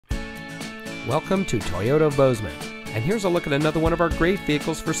Welcome to Toyota of Bozeman, and here's a look at another one of our great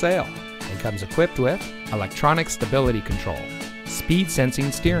vehicles for sale, and comes equipped with electronic stability control, speed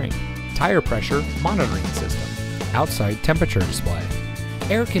sensing steering, tire pressure monitoring system, outside temperature display,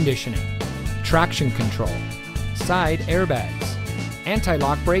 air conditioning, traction control, side airbags,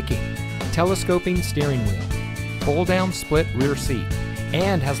 anti-lock braking, telescoping steering wheel, fold-down split rear seat,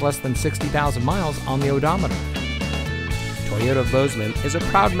 and has less than 60,000 miles on the odometer. Toyota of Bozeman is a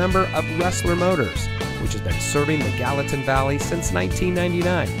proud member of Ressler Motors, which has been serving the Gallatin Valley since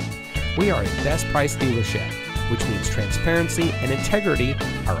 1999. We are a best price dealership, which means transparency and integrity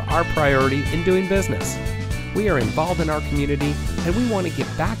are our priority in doing business. We are involved in our community, and we want to give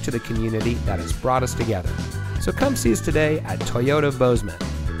back to the community that has brought us together. So come see us today at Toyota of Bozeman,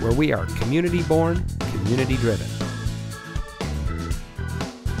 where we are community born, community driven.